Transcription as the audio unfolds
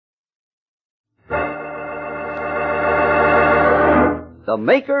the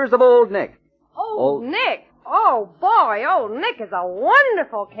makers of Old Nick. Old Nick? Oh, boy, Old Nick is a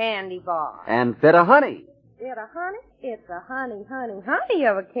wonderful candy bar. And Bit of Honey. Bit of honey? It's a honey, honey, honey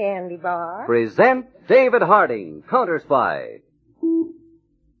of a candy bar. Present David Harding, Counterspy.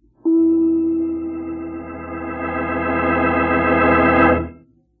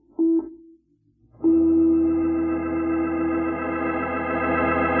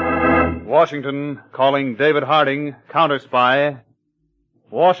 Washington calling David Harding, Counterspy.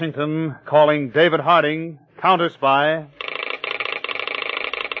 Washington calling David Harding, Counterspy.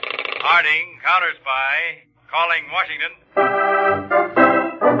 Harding, Counterspy, calling Washington.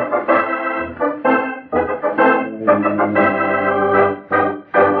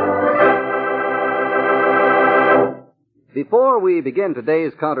 Before we begin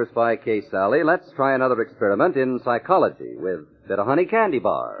today's Counterspy case, Sally, let's try another experiment in psychology with Bit of Honey Candy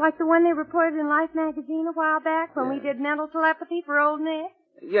Bar. Like the one they reported in Life magazine a while back when we did mental telepathy for Old Nick?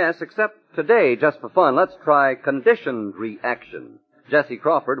 Yes, except today, just for fun, let's try conditioned reaction. Jesse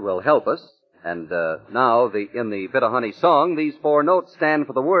Crawford will help us. And now, in the Bit of Honey song, these 4 notes stand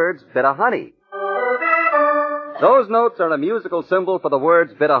for the words Bit of Honey. Those notes are a musical symbol for the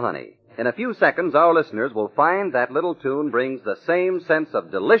words Bit of Honey. In a few seconds, our listeners will find that little tune brings the same sense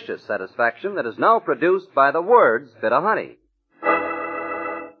of delicious satisfaction that is now produced by the words Bit of Honey.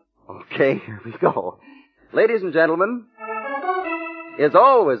 Okay, here we go. Ladies and gentlemen, is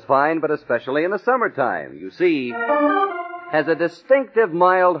always fine, but especially in the summertime. You see, has a distinctive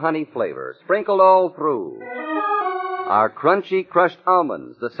mild honey flavor sprinkled all through. Our crunchy crushed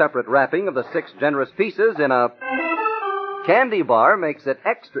almonds, the separate wrapping of the 6 generous pieces in a candy bar, makes it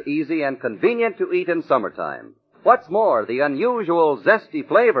extra easy and convenient to eat in summertime. What's more, the unusual zesty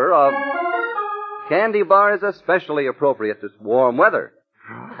flavor of candy bar is especially appropriate to warm weather.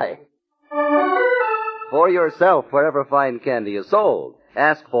 Right. For yourself, wherever fine candy is sold,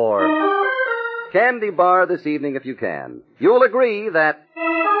 ask for Candy Bar this evening if you can. You'll agree that,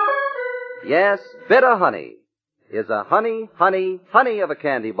 yes, Bit of Honey is a honey, honey, honey of a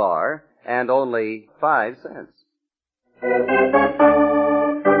candy bar, and only 5 cents.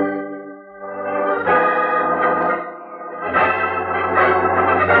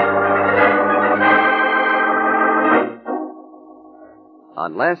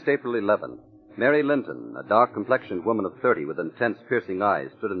 On last April 11th, Mary Linton, a dark-complexioned woman of 30 with intense, piercing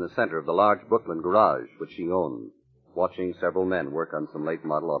eyes, stood in the center of the large Brooklyn garage which she owned, watching several men work on some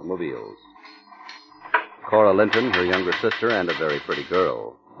late-model automobiles. Cora Linton, her younger sister, and a very pretty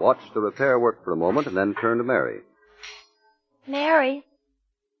girl, watched the repair work for a moment and then turned to Mary. Mary?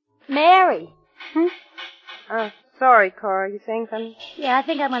 Mary? Oh, sorry, Cora. You saying something? Yeah, I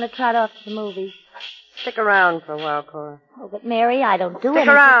think I'm going to trot off to the movies. Stick around for a while, Cora. Oh, but Mary, I don't do Stick anything.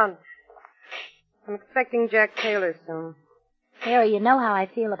 around. I'm expecting Jack Taylor soon. Mary, you know how I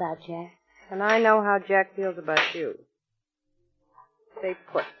feel about Jack. And I know how Jack feels about you. Stay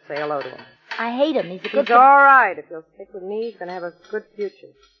put. Say hello to him. I hate him. He's a good... He's all right. If he'll stick with me, he's going to have a good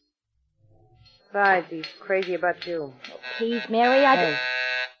future. Besides, he's crazy about you. Oh, please, Mary, Hey.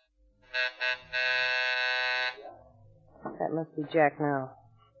 That must be Jack now.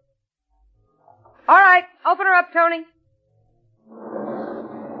 All right. Open her up, Tony.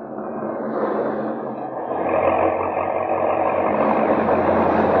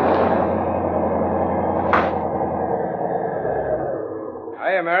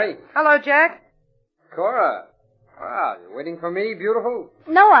 Hiya, Mary. Hello, Jack. Cora. Wow, you waiting for me, beautiful?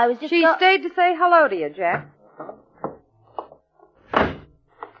 No, I was just... She stayed to say hello to you, Jack.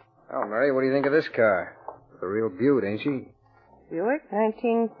 Oh, Mary, what do you think of this car? A real beaut, ain't she? Buick,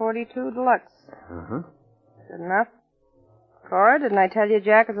 1942 Deluxe. Uh-huh. Good enough. Cora, didn't I tell you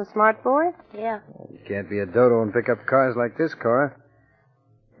Jack is a smart boy? Yeah. You can't be a dodo and pick up cars like this, Cora.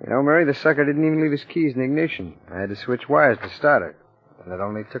 You know, Mary, the sucker didn't even leave his keys in the ignition. I had to switch wires to start it. And it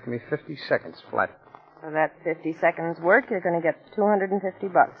only took me 50 seconds flat. For that 50 seconds work, you're going to get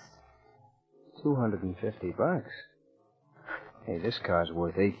 $250. $250? Hey, this car's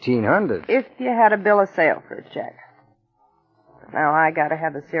worth $1,800. If you had a bill of sale for it, Jack. But now I got to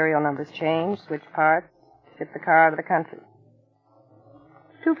have the serial numbers changed, switch parts, ship the car out of the country.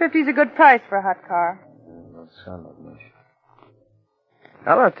 $250's a good price for a hot car. Don't sound like much.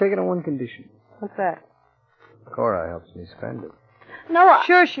 I'll take it on one condition. What's that? Cora helps me spend it. No,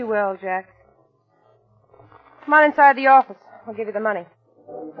 Sure she will, Jack. Come on inside the office. I'll give you the money.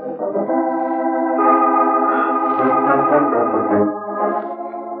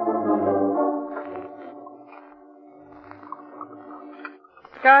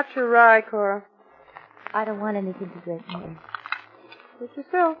 Scotch or rye, Cora? I don't want anything to drink, Mary. Suit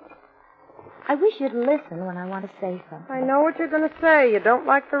yourself. I wish you'd listen when I want to say something. I know what you're going to say. You don't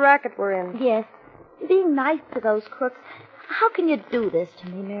like the racket we're in. Yes. Being nice to those crooks. How can you do this to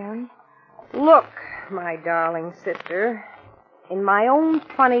me, Mary? Look, my darling sister, in my own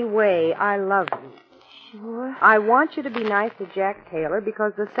funny way, I love you. Sure. I want you to be nice to Jack Taylor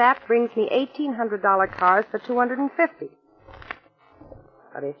because the sap brings me $1,800 cars for $250.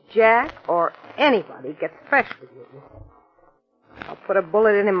 But if Jack or anybody gets fresh with you, I'll put a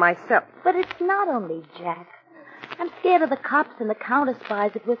bullet in him myself. But it's not only Jack. I'm scared of the cops and the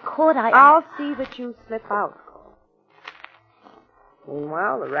counterspies. If we're caught, I'll see that you slip out.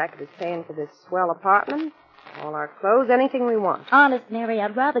 Meanwhile, the racket is paying for this swell apartment, all our clothes, anything we want. Honest, Mary,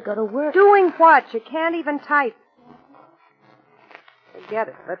 I'd rather go to work. Doing what? You can't even type. Forget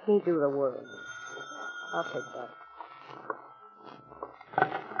it. Let me do the work. I'll take that.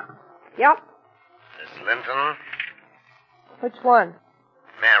 Yep. Miss Linton? Which one?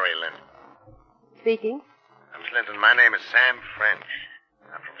 Mary Linton. Speaking. Miss Linton, my name is Sam French.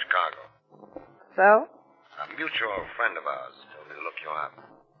 I'm from Chicago. So? A mutual friend of ours told me to look you up.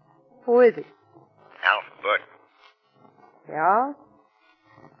 Who is he? Alf Burton. Yeah?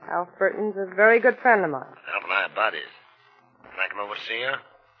 Alf Burton's a very good friend of mine. Alf and I are buddies. Can I come over to see you?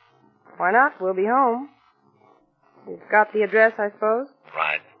 Why not? We'll be home. You've got the address, I suppose?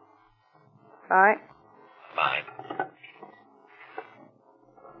 Right. Bye. Bye.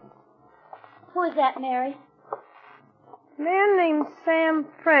 Who is that, Mary? A man named Sam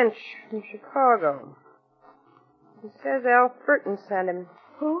French from Chicago. He says Alf Burton sent him.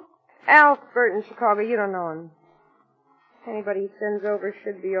 Who? Alf Burton, Chicago. You don't know him. Anybody he sends over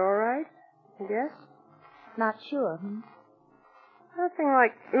should be all right, I guess. Not sure, Nothing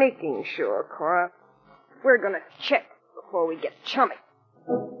like making sure, Cora. We're going to check before we get chummy.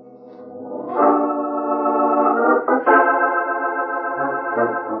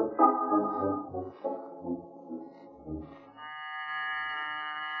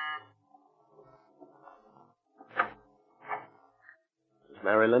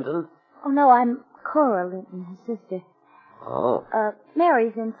 Mary Linton? Oh, no, I'm Cora Linton, his sister. Oh,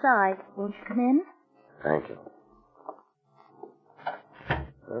 Mary's inside. Won't you come in? thank you.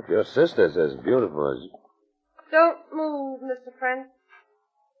 If your sister's as beautiful as... Don't move, Mr. French.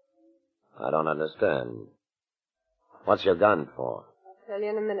 I don't understand. What's your gun for? I'll tell you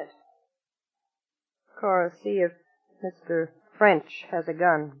in a minute. Cora, see if Mr. French has a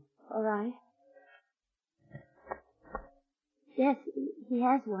gun. All right. Yes, he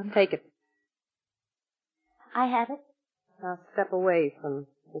has one. Take it. I have it. Now step away from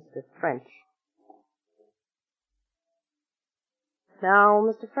Mr. French. Now,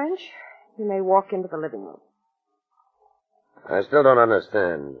 Mr. French, you may walk into the living room. I still don't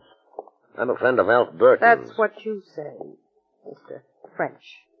understand. I'm a friend of Alf Burton's. That's what you say, Mr. French.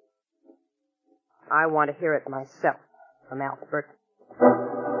 I want to hear it myself from Alf Burton.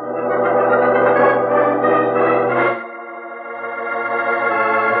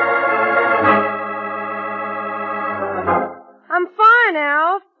 I'm fine,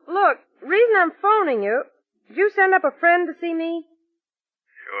 Alf. Look, reason I'm phoning you, did you send up a friend to see me?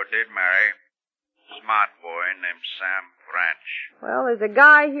 Sure did, Mary. Smart boy named Sam French. Well, there's a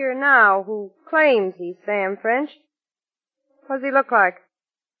guy here now who claims he's Sam French. What does he look like?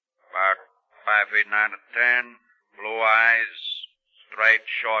 About 5 feet 9 to 10, blue eyes, straight,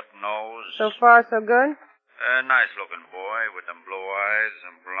 short nose. So far, so good? A nice-looking boy with them blue eyes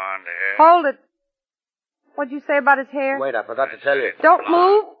and blonde hair. Hold it. What'd you say about his hair? Wait, I forgot to tell you. Don't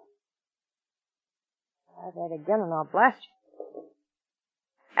move. Try that again and I'll blast you.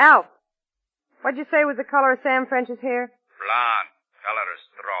 Alf, what'd you say was the color of Sam French's hair? Blonde, color of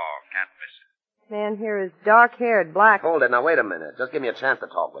straw, can't miss it. Man here is dark-haired, black. Hold it. Now, wait a minute. Just give me a chance to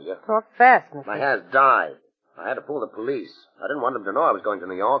talk, will you? Talk fast, mister. My hair's dyed. I had to fool the police. I didn't want them to know I was going to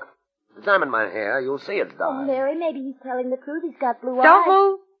New York. Examine my hair. You'll see it's Oh, dyed. Mary, maybe he's telling the truth. He's got blue eyes. Don't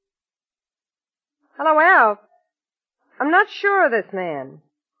move. Hello, Alf. I'm not sure of this man.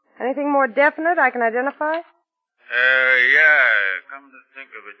 Anything more definite I can identify? Yeah, come to think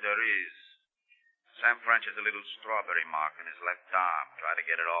of it, there is. Sam French has a little strawberry mark on his left arm. Try to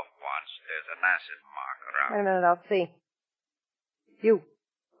get it off once. There's an acid mark around. Wait a minute, I'll see. You.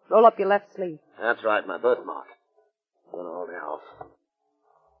 Roll up your left sleeve. That's right, my birthmark. I'm going to hold it off.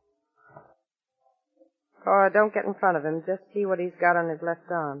 Cora, don't get in front of him. Just see what he's got on his left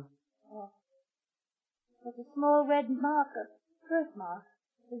arm. There's a small red mark, a birthmark.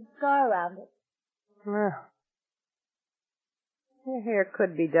 There's a scar around it. Well, your hair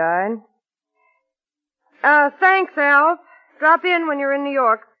could be dyed. Thanks, Alf. Drop in when you're in New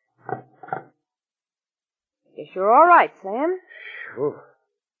York. Guess you're all right, Sam. Whew.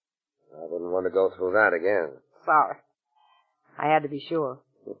 I wouldn't Wouldn't want to go through that again. Sorry. I had to be sure.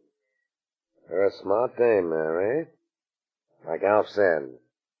 You're a smart dame, Mary. Like Alf said.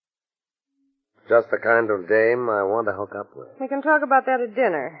 Just the kind of dame I want to hook up with. We can talk about that at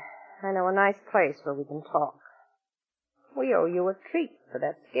dinner. I know a nice place where we can talk. We owe you a treat for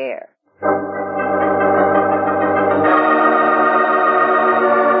that scare.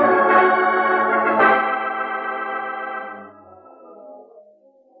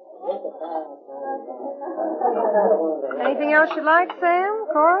 Anything else you'd like, Sam?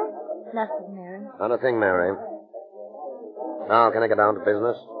 Cora? Nothing, Mary. Not a thing, Mary. Now, can I get down to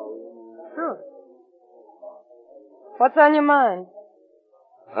business? Sure. What's on your mind?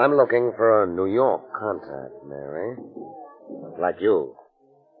 I'm looking for a New York contact, Mary. Like you.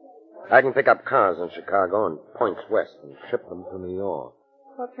 I can pick up cars in Chicago and points west and ship them to New York.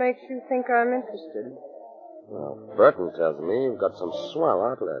 What makes you think I'm interested? Well, Burton tells me you've got some swell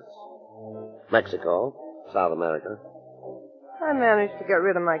outlets. Mexico, South America. I managed to get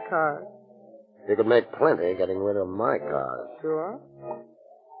rid of my car. You could make plenty getting rid of my cars. Sure.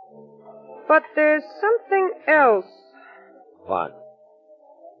 But there's something else. What?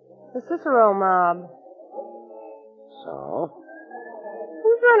 The Cicero mob. So?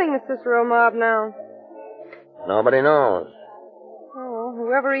 Who's running the Cicero mob now? Nobody knows. Oh,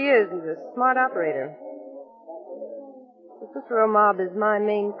 whoever he is, he's a smart operator. The Cicero mob is my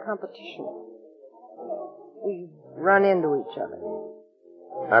main competition. We run into each other.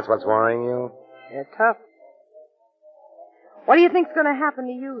 That's what's worrying you? They're tough. What do you think's going to happen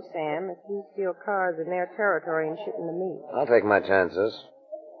to you, Sam, if you steal cars in their territory and ship them to me? I'll take my chances.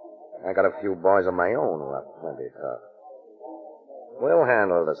 I got a few boys of my own who are plenty tough. We'll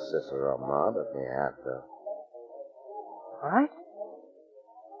handle the Cicero mob if we have to. All right.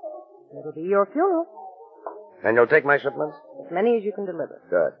 It'll be your funeral. And you'll take my shipments? As many as you can deliver.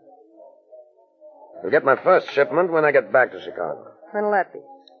 Good. You'll get my first shipment when I get back to Chicago. When'll that be?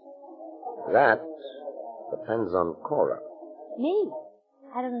 That depends on Cora. Me?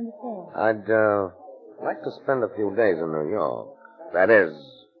 I don't understand. I'd like to spend a few days in New York. That is,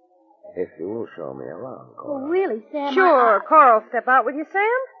 if you'll show me around, Cora. Oh, really, Sam? Sure, Cora will step out with you,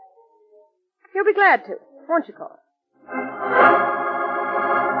 Sam. You'll be glad to, won't you, Cora?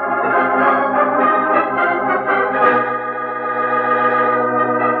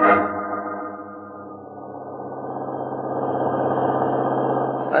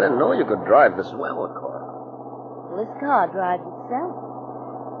 I didn't know you could drive this well, Cora. Well, this car drives itself.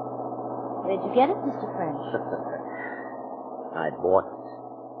 Where'd you get it, Mr. French? I bought it.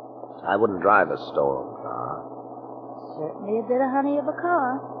 I wouldn't drive a stolen car. Certainly a bit of honey of a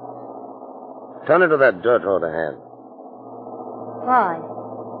car. Turn into that dirt road ahead. Why?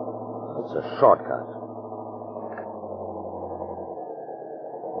 It's a shortcut.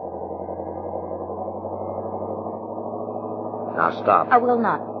 Now stop. I will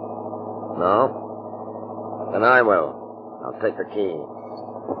not. No? Then I will. I'll take the key.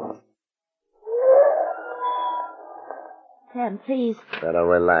 Sam, please. Better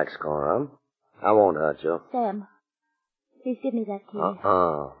relax, Cora. I won't hurt you. Sam, please give me that key.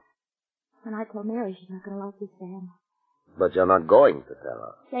 When I tell Mary, she's not going to like this, Sam. But you're not going to tell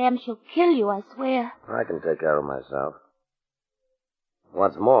her. Sam, she'll kill you, I swear. I can take care of myself.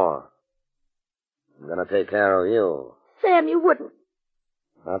 What's more, I'm going to take care of you. Sam, you wouldn't.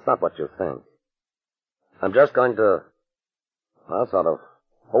 That's not what you think. I'm just going to, well, sort of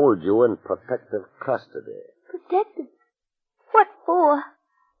hold you in protective custody. Protected? What for?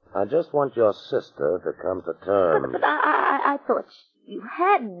 I just want your sister to come to terms. But I thought you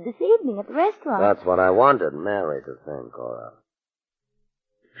had this evening at the restaurant. That's what I wanted Mary to think, Cora.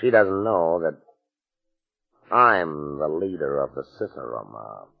 She doesn't know that I'm the leader of the Cicero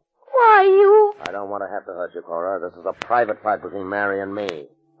mob. Why, you... I don't want to have to hurt you, Cora. This is a private fight between Mary and me.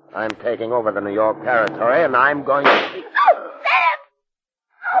 I'm taking over the New York territory, and I'm going to... Oh, Sam!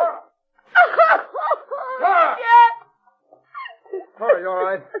 Cora! Jack! Cora, you all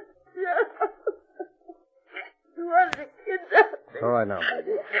right? What the kids up? It's all right now,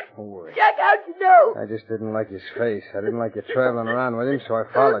 baby. Don't worry. Jack, how'd you know? I just didn't like his face. I didn't like you traveling around with him, so I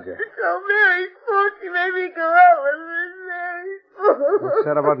followed you. So Mary's fault. She made me go out with her. It's Mary's fault. What's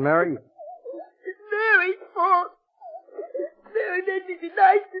that about Mary? It's Mary's fault. Mary made me be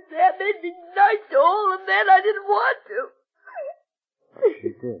nice to Sam, made me be nice to all the men I didn't want to. Oh, she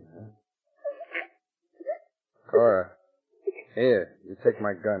did, huh? Cora, here, you take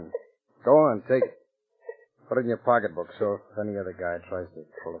my gun. Go on, take it. Put it in your pocketbook so if any other guy tries to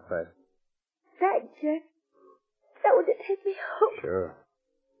pull a fast. Thanks, Jack. Now would it take me home? Sure.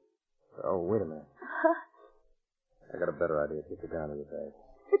 Oh, wait a minute. Huh? I got a better idea. Take it down to your bag.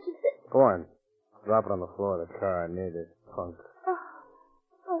 But you said... Go on. Drop it on the floor of the car near the trunk.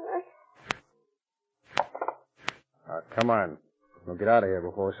 All right. Come on. We'll get out of here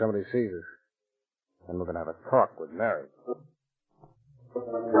before somebody sees us. Then we're going to have a talk with Mary.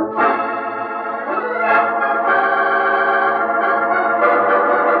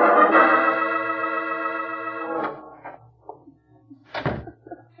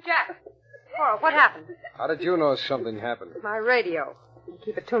 Jack. Coral, what happened? How did you know something happened? My radio.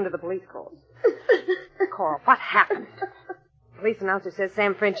 Keep it tuned to the police calls. Coral, what happened? The police announcer says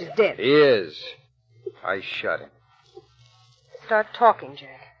Sam French is dead. He is. I shot him. Start talking,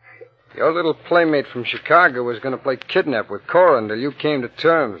 Jack. Your little playmate from Chicago was going to play kidnap with Cora until you came to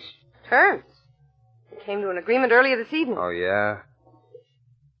terms. Terms? We came to an agreement earlier this evening. Oh, yeah?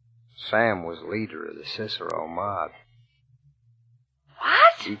 Sam was leader of the Cicero mob.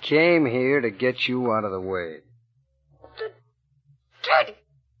 What? He came here to get you out of the way. Dirty.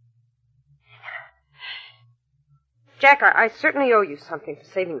 Jack, I certainly owe you something for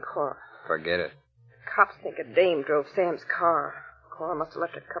saving Cora. Forget it. Cops think a dame drove Sam's car. Cora must have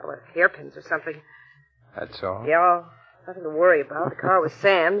left a couple of hairpins or something. That's all? Yeah, nothing to worry about. The car was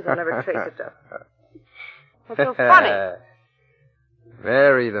Sam's. I'll never trace it to... What's so funny?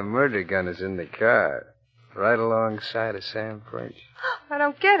 Mary, the murder gun is in the car. Right alongside of Sam French. I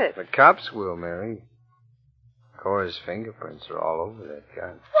don't get it. The cops will, Mary. Cora's fingerprints are all over that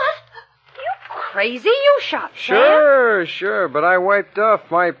gun. What? You crazy? You shot Sam? Sure. But I wiped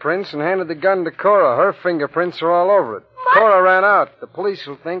off my prints and handed the gun to Cora. Her fingerprints are all over it. What? Cora ran out. The police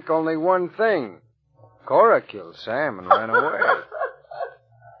will think only one thing. Cora killed Sam and ran away.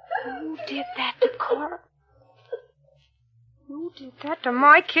 You did that to Cora? You did that to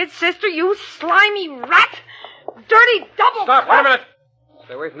my kid sister, you slimy rat! Dirty double... Stop, wait a minute!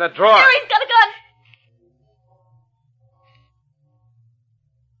 Stay away from that drawer. Mary's got a gun!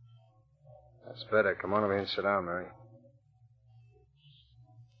 That's better. Come on over here and sit down, Mary.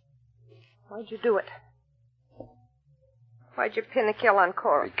 Why'd you do it? Why'd you pin the kill on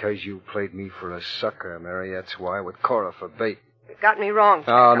Cora? Because you played me for a sucker, Mary. That's why, with Cora for bait. You got me wrong.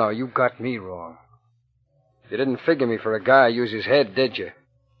 Oh, no, you got me wrong. You didn't figure me for a guy who used his head, did you?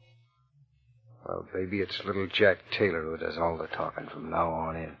 Well, baby, it's little Jack Taylor who does all the talking from now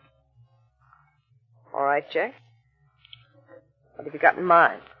on in. All right, Jack. What have you got in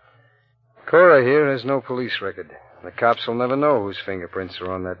mind? Cora here has no police record. The cops will never know whose fingerprints are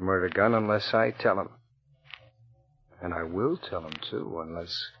on that murder gun unless I tell them. And I will tell them, too,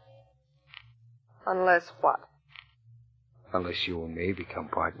 unless... Unless what? Unless you and me become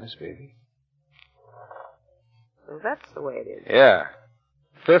partners, baby. Well, that's the way it is. Yeah.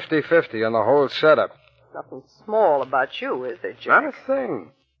 50-50 on the whole setup. Nothing small about you, is there, Jack? Not a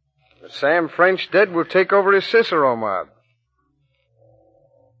thing. With Sam French dead, we'll take over his Cicero mob.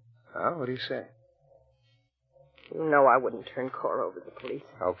 Well, what do you say? You know I wouldn't turn Cora over to the police.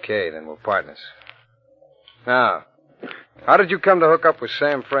 Okay, then we're partners. Now, how did you come to hook up with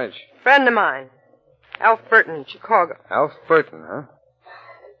Sam French? Friend of mine. Alf Burton in Chicago. Alf Burton, huh?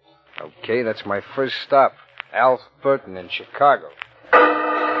 Okay, that's my first stop. Alf Burton in Chicago.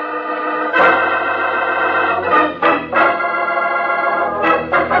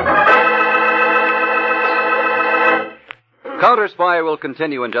 Counterspy will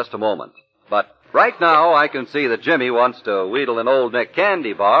continue in just a moment. But right now, I can see that Jimmy wants to wheedle an Old Nick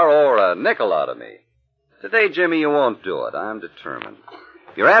candy bar or a nickel out of me. Today, Jimmy, you won't do it. I'm determined.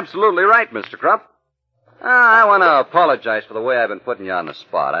 You're absolutely right, Mr. Krupp. I want to apologize for the way I've been putting you on the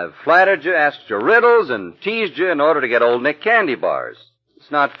spot. I've flattered you, asked you riddles, and teased you in order to get Old Nick candy bars. It's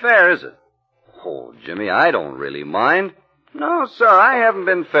not fair, is it? Oh, Jimmy, I don't really mind. No, sir, I haven't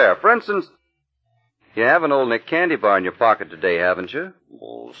been fair. For instance, you have an Old Nick candy bar in your pocket today, haven't you?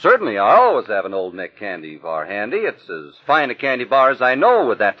 Well, certainly, I always have an Old Nick candy bar handy. It's as fine a candy bar as I know,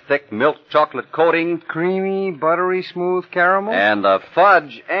 with that thick milk chocolate coating. Creamy, buttery, smooth caramel? And the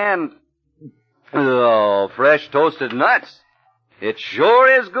fudge and... Oh, fresh toasted nuts. It sure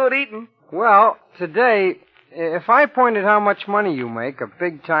is good eating. Well, today, if I pointed how much money you make, a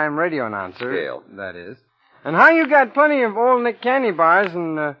big-time radio announcer... Scale. That is. And how you got plenty of Old Nick candy bars,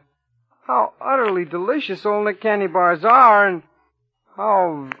 and how utterly delicious Old Nick candy bars are, and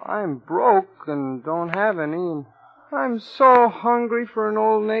how I'm broke and don't have any, and I'm so hungry for an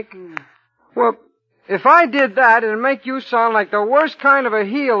Old Nick. Well, if I did that, it'd make you sound like the worst kind of a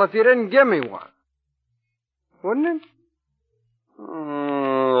heel if you didn't give me one. Wouldn't it?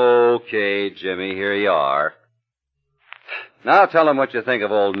 Okay, Jimmy, here you are. Now tell him what you think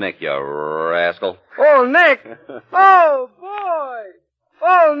of Old Nick, you rascal. Old Nick? Oh, boy!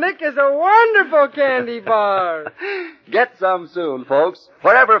 Old Nick is a wonderful candy bar. Get some soon, folks,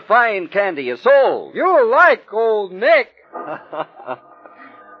 wherever fine candy is sold. You'll like Old Nick.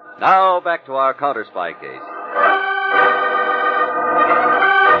 Now back to our Counterspy case.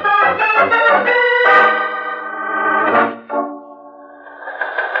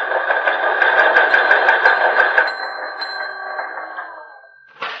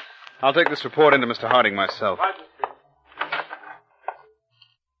 I'll take this report into Mr. Harding myself.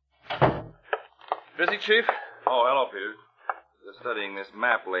 Busy, Chief? Oh, hello, Peter. Just studying this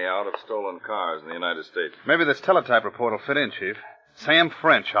map layout of stolen cars in the United States. Maybe this teletype report will fit in, Chief. Sam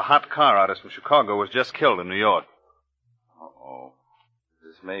French, a hot car artist from Chicago, was just killed in New York. Uh-oh.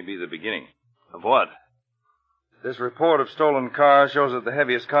 This may be the beginning. Of what? This report of stolen cars shows that the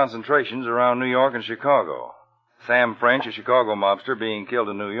heaviest concentrations around New York and Chicago. Sam French, a Chicago mobster, being killed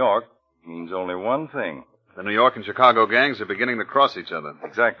in New York means only one thing. The New York and Chicago gangs are beginning to cross each other.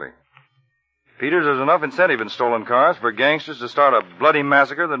 Exactly. Peters, there's enough incentive in stolen cars for gangsters to start a bloody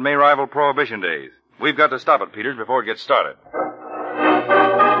massacre that may rival Prohibition days. We've got to stop it, Peters, before it gets started.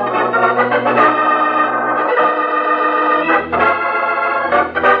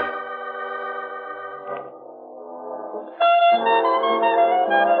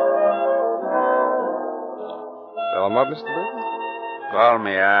 Fill him up, Mr. Burton? Call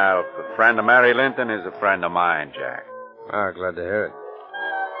me Alf. A friend of Mary Linton is a friend of mine, Jack. Ah, glad to hear it.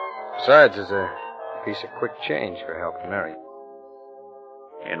 Besides, there's a piece of quick change for helping Mary.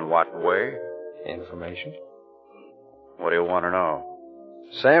 In what way? Information. What do you want to know?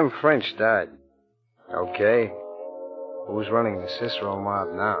 Sam French died. Okay. Who's running the Cicero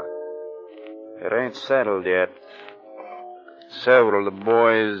mob now? It ain't settled yet. Several of the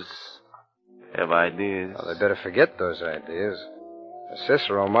boys have ideas. Well, they better forget those ideas. The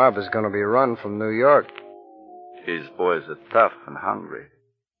Cicero mob is going to be run from New York. These boys are tough and hungry.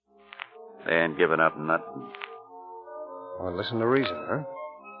 They ain't giving up nothing. Well, listen to reason, huh?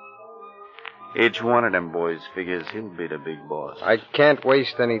 Each one of them boys figures he'll be the big boss. I can't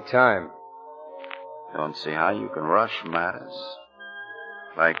waste any time. Don't see how you can rush matters.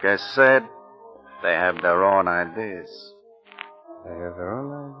 Like I said, they have their own ideas. They have their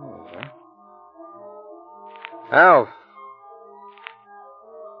own ideas, huh? Alf,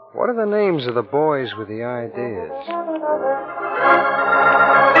 what are the names of the boys with the ideas?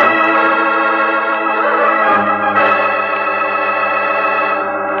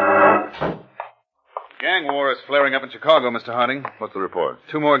 Gang war is flaring up in Chicago, Mr. Harding. What's the report?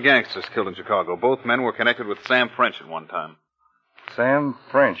 2 more gangsters killed in Chicago. Both men were connected with Sam French at one time. Sam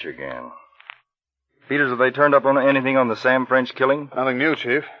French again. Peters, have they turned up on anything on the Sam French killing? Nothing new,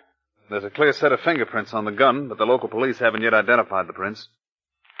 Chief. There's a clear set of fingerprints on the gun, but the local police haven't yet identified the prints.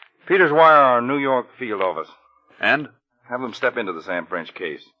 Peters, wire our New York field office. And? Have them step into the Sam French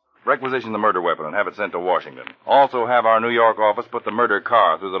case. Requisition the murder weapon and have it sent to Washington. Also have our New York office put the murder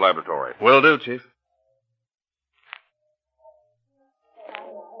car through the laboratory. Will do, Chief.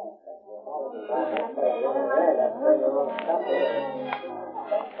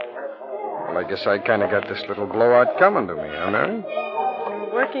 Well, I guess I kind of got this little blowout coming to me, huh, Mary?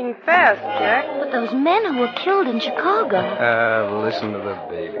 You're working fast, Jack. But those men who were killed in Chicago. Listen to the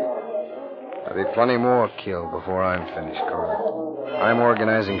baby. There'll be plenty more killed before I'm finished, Cora. I'm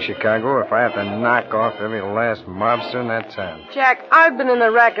organizing Chicago if I have to knock off every last mobster in that town. Jack, I've been in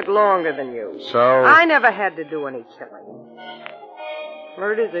the racket longer than you. So? I never had to do any killing.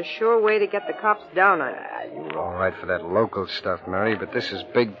 Murder's a sure way to get the cops down on you. You're all right for that local stuff, Mary, but this is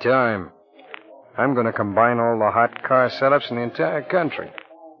big time. I'm going to combine all the hot car setups in the entire country.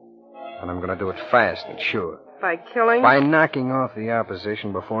 And I'm going to do it fast and sure. By killing? By knocking off the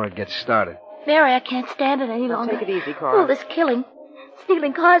opposition before it gets started. Mary, I can't stand it any longer. Take it easy, Cora. All this killing.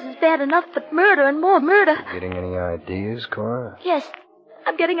 Stealing cars is bad enough, but murder and more murder. Getting any ideas, Cora? Yes.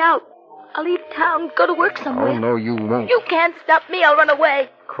 I'm getting out. I'll leave town, go to work somewhere. Oh, no, you won't. You can't stop me. I'll run away.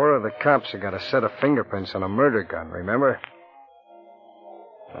 Cora, the cops have got a set of fingerprints on a murder gun, remember?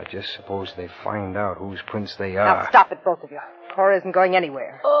 I just suppose they find out whose prints they are. Now, stop it, both of you. Cora isn't going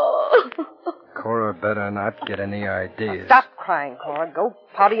anywhere. Oh. Cora better not get any ideas. Now, stop crying, Cora. Go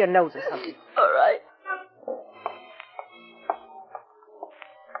powder your nose or something. All right.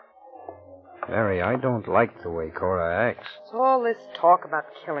 Mary, I don't like the way Cora acts. It's all this talk about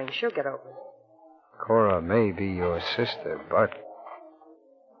killing. She'll get over it. Cora may be your sister, but...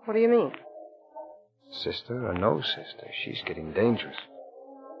 What do you mean? Sister or no sister, she's getting dangerous.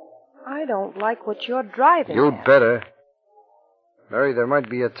 I don't like what you're driving You'd at. better. Mary, there might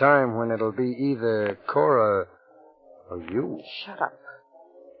be a time when it'll be either Cora or you. Shut up.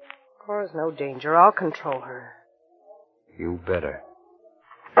 Cora's no danger. I'll control her. You better.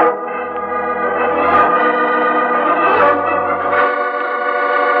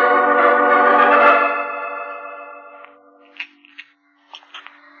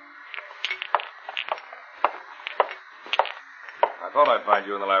 I find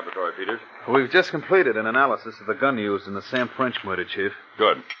you in the laboratory, Peters? We've just completed an analysis of the gun used in the Sam French murder, Chief.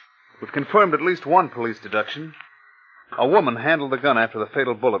 Good. We've confirmed at least one police deduction. A woman handled the gun after the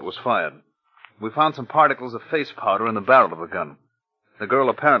fatal bullet was fired. We found some particles of face powder in the barrel of the gun. The girl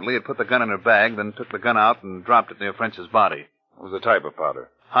apparently had put the gun in her bag, then took the gun out and dropped it near French's body. What was the type of powder?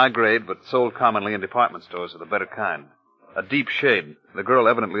 High grade, but sold commonly in department stores of the better kind. A deep shade. The girl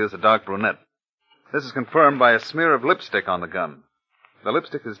evidently is a dark brunette. This is confirmed by a smear of lipstick on the gun. The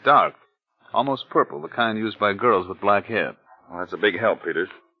lipstick is dark, almost purple, the kind used by girls with black hair. Well, that's a big help, Peters.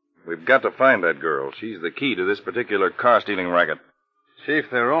 We've got to find that girl. She's the key to this particular car-stealing racket. Chief,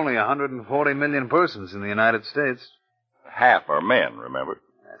 there are only 140 million persons in the United States. Half are men, remember?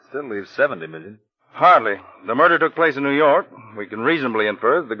 That still leaves 70 million. Hardly. The murder took place in New York. We can reasonably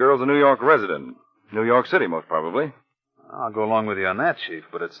infer that the girl's a New York resident. New York City, most probably. I'll go along with you on that, Chief,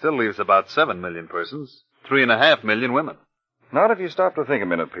 but it still leaves about 7 million persons. 3.5 million women. Not if you stop to think a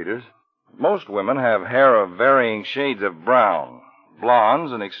minute, Peters. Most women have hair of varying shades of brown.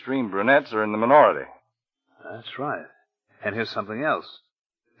 Blondes and extreme brunettes are in the minority. That's right. And here's something else.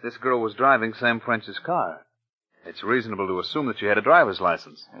 This girl was driving Sam French's car. It's reasonable to assume that she had a driver's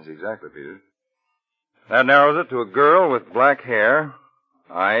license. Yes, exactly, Peters. That narrows it to a girl with black hair,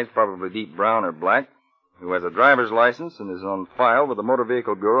 eyes probably deep brown or black, who has a driver's license and is on file with the Motor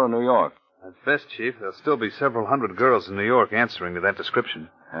Vehicle Bureau in New York. At best, Chief, there'll still be several hundred girls in New York answering to that description.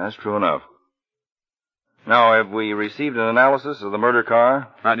 That's true enough. Now, have we received an analysis of the murder car?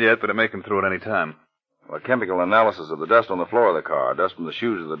 Not yet, but it may come through at any time. Well, a chemical analysis of the dust on the floor of the car, dust from the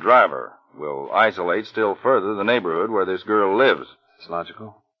shoes of the driver, will isolate still further the neighborhood where this girl lives. It's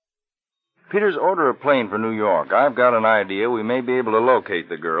logical. Peters, order a plane for New York. I've got an idea we may be able to locate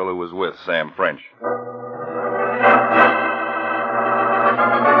the girl who was with Sam French.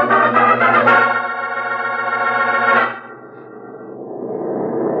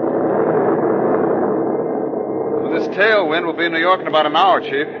 With this tailwind, we'll be in New York in about an hour,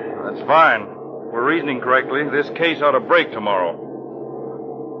 Chief. That's fine. If we're reasoning correctly, this case ought to break tomorrow.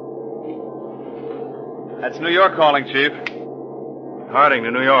 That's New York calling, Chief. Harding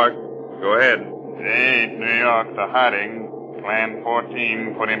to New York. Go ahead. 8, New York to Harding. Plan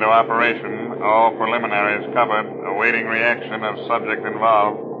 14 put into operation. All preliminaries covered. Awaiting reaction of subject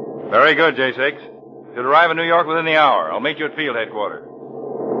involved. Very good, J6. Should arrive in New York within the hour. I'll meet you at field headquarters.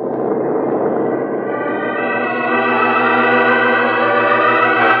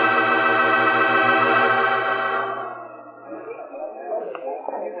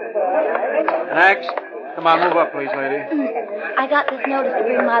 Next. Come on, move up, please, lady. I got this notice to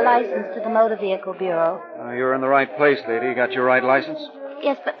bring my license to the Motor Vehicle Bureau. You're in the right place, lady. You got your right license?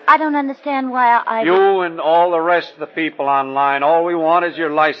 Yes, but I don't understand why I... You and all the rest of the people online, all we want is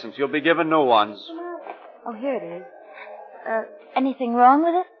your license. You'll be given new ones. Oh, here it is. Anything wrong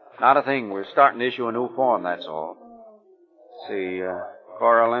with it? Not a thing. We're starting to issue a new form, that's all. Let's see,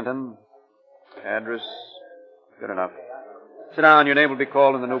 Cora Linton, address, good enough. Sit down. Your name will be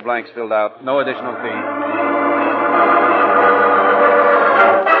called and the new blanks filled out. No additional fee.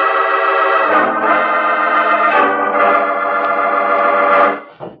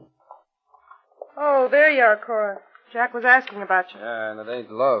 Oh, there you are, Cora. Jack was asking about you. Yeah, and it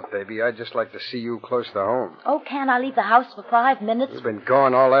ain't love, baby. I'd just like to see you close to home. Oh, can't I leave the house for 5 minutes? You've been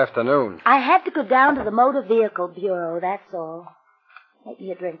gone all afternoon. I had to go down to the Motor Vehicle Bureau, that's all. Make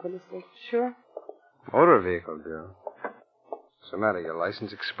me a drink, will you, sis? Sure. Motor Vehicle Bureau? What's the matter? Your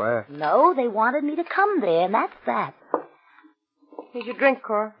license expired? No, they wanted me to come there, and that's that. Here's your drink,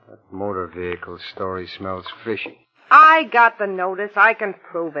 Cora. That motor vehicle story smells fishy. I got the notice. I can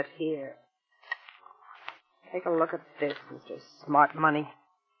prove it here. Take a look at this, Mr. Smart Money.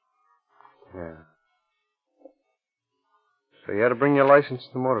 Yeah. So you had to bring your license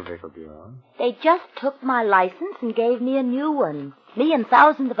to the Motor Vehicle Bureau, huh? They just took my license and gave me a new one. Me and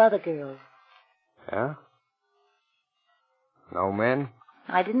thousands of other girls. Yeah? No men?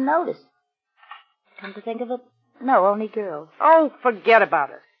 I didn't notice. Come to think of it, no, only girls. Oh, forget about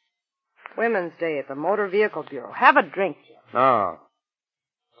it. Women's Day at the Motor Vehicle Bureau. Have a drink, Jim. No.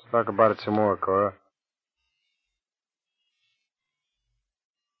 Let's talk about it some more, Cora.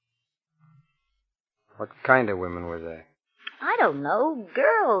 What kind of women were they? I don't know.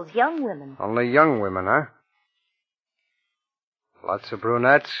 Girls, young women. Only young women, huh? Lots of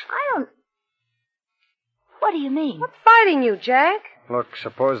brunettes? I don't... What do you mean? What's biting you, Jack? Look,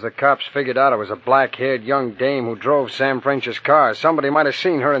 suppose the cops figured out it was a black-haired young dame who drove Sam French's car. Somebody might have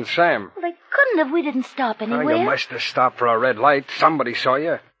seen her and Sam. Well, they couldn't have. We didn't stop anywhere. Oh, you must have stopped for a red light. Somebody saw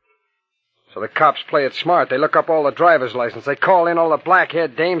you. So the cops play it smart. They look up all the driver's license. They call in all the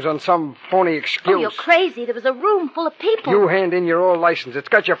black-haired dames on some phony excuse. Oh, you're crazy. There was a room full of people. You hand in your old license. It's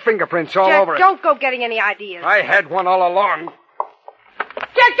got your fingerprints all Jack, over it. don't go getting any ideas. I had one all along.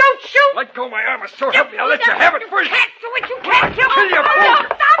 Jack, don't shoot! Let go of my arm. So help me. I'll let you have it first. You can't do it. You can't kill Kill me. you, No, fool.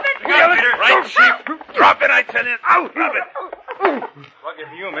 stop it. Right, Chief. Drop it, I tell you. Out. Drop it. Lucky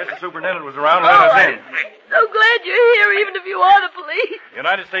for you, miss. The superintendent was around. Let us in. So glad you're here, even if you are the police.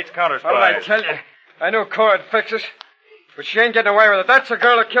 United States Counterspy. What did I tell you? I knew Cora would fix us. But she ain't getting away with it. That's the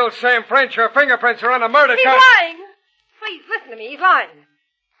girl who killed Sam French. Her fingerprints are on a murder He's count. lying. Please, listen to me. He's lying.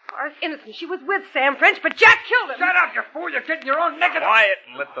 Cora's innocent. She was with Sam French, but Jack killed him. Shut up, you fool. You're getting your own neck. Quiet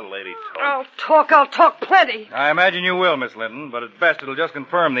and let the lady talk. I'll talk plenty. I imagine you will, Miss Linton, but at best it'll just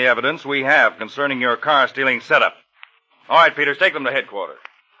confirm the evidence we have concerning your car-stealing setup. All right, Peters, take them to headquarters.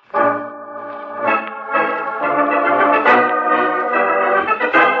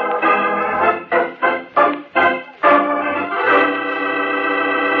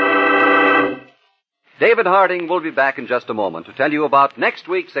 David Harding will be back in just a moment to tell you about next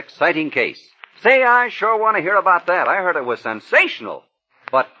week's exciting case. Say, I sure want to hear about that. I heard it was sensational.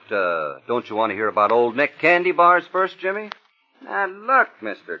 But, don't you want to hear about Old Nick candy bars first, Jimmy? Now, look,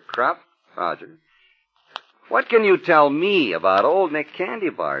 Mr. Roger. What can you tell me about Old Nick candy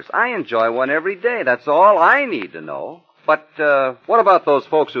bars? I enjoy one every day. That's all I need to know. But, what about those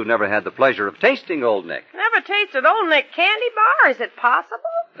folks who've never had the pleasure of tasting Old Nick? Never tasted Old Nick candy bar? Is it possible?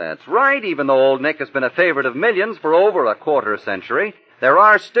 That's right. Even though Old Nick has been a favorite of millions for over a quarter century, there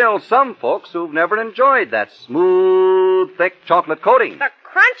are still some folks who've never enjoyed that smooth, thick chocolate coating. The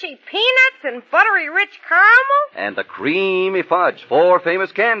crunchy peanuts and buttery rich caramel? And the creamy fudge. 4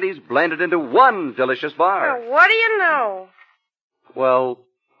 famous candies blended into one delicious bar. Well, what do you know? Well,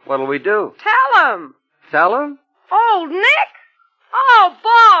 what'll we do? Tell him. Tell him? Old Nick? Oh,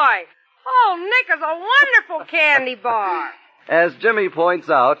 boy. Old Nick is a wonderful candy bar. As Jimmy points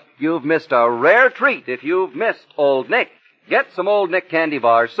out, you've missed a rare treat if you've missed Old Nick. Get some Old Nick candy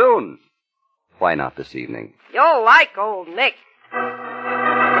bars soon. Why not this evening? You'll like Old Nick.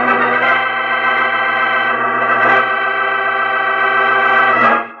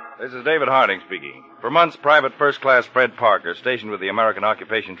 This is David Harding speaking. For months, Private First Class Fred Parker, stationed with the American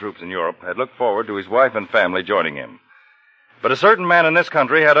occupation troops in Europe, had looked forward to his wife and family joining him. But a certain man in this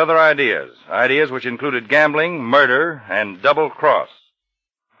country had other ideas which included gambling, murder, and double cross.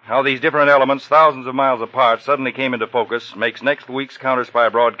 How these different elements, thousands of miles apart, suddenly came into focus makes next week's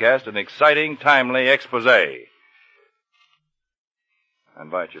Counterspy broadcast an exciting, timely expose. I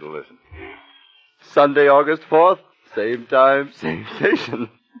invite you to listen. Sunday, August 4th, same time, same station.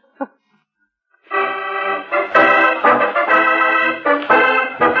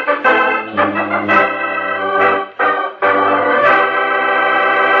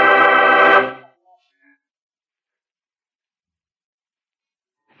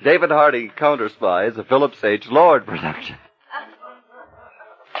 David Harding, Counterspy, is a Phillips H. Lord production.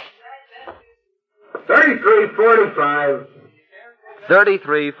 3345.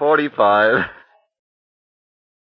 3345.